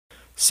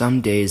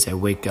Some days I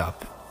wake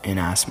up and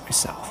ask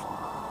myself,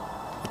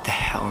 what the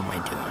hell am I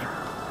doing?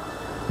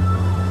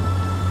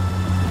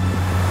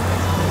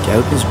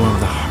 Doubt is one of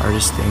the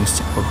hardest things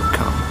to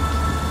overcome.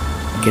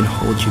 It can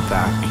hold you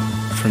back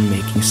from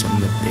making some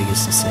of the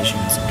biggest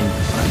decisions in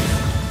your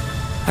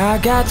life. I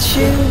got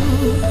you,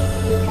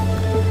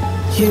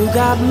 you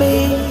got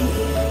me.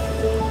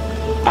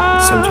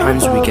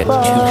 Sometimes we get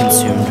too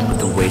consumed with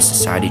the way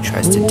society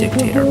tries to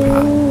dictate our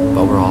path,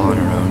 but we're all on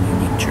our own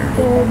unique journey,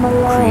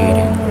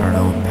 creating our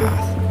own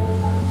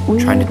path,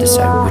 trying to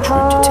decide which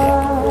route to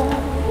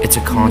take. It's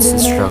a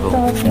constant struggle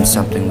and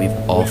something we've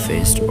all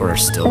faced or are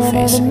still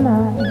facing.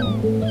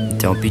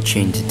 Don't be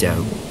chained to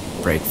doubt,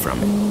 break from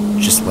it,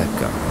 just let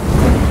go.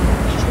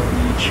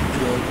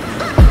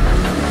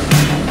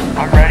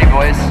 I'm ready,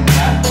 boys.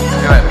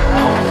 Do it.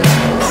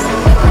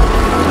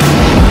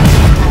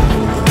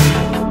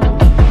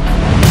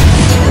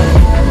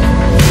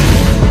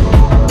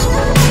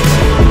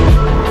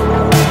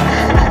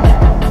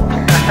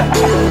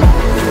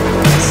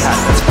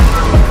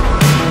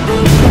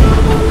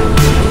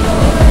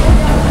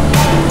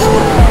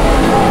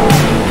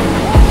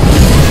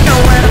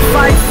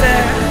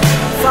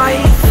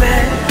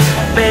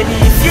 Baby,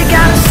 if you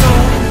got a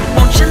soul,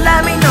 won't you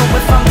let me know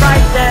if I'm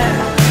right there,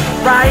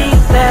 right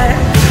there.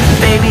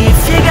 Baby,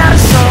 if you got a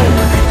soul,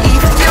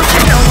 even you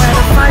should know where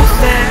to fight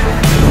fair.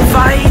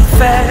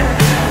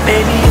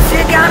 Baby, if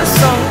you got a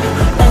soul,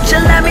 won't you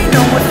let me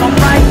know if I'm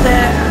right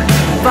there,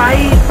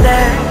 right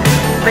there.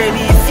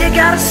 Baby, if you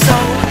got a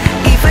soul,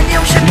 even you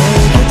should know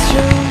it's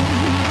true.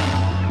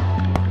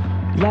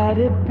 Let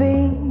it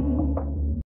be.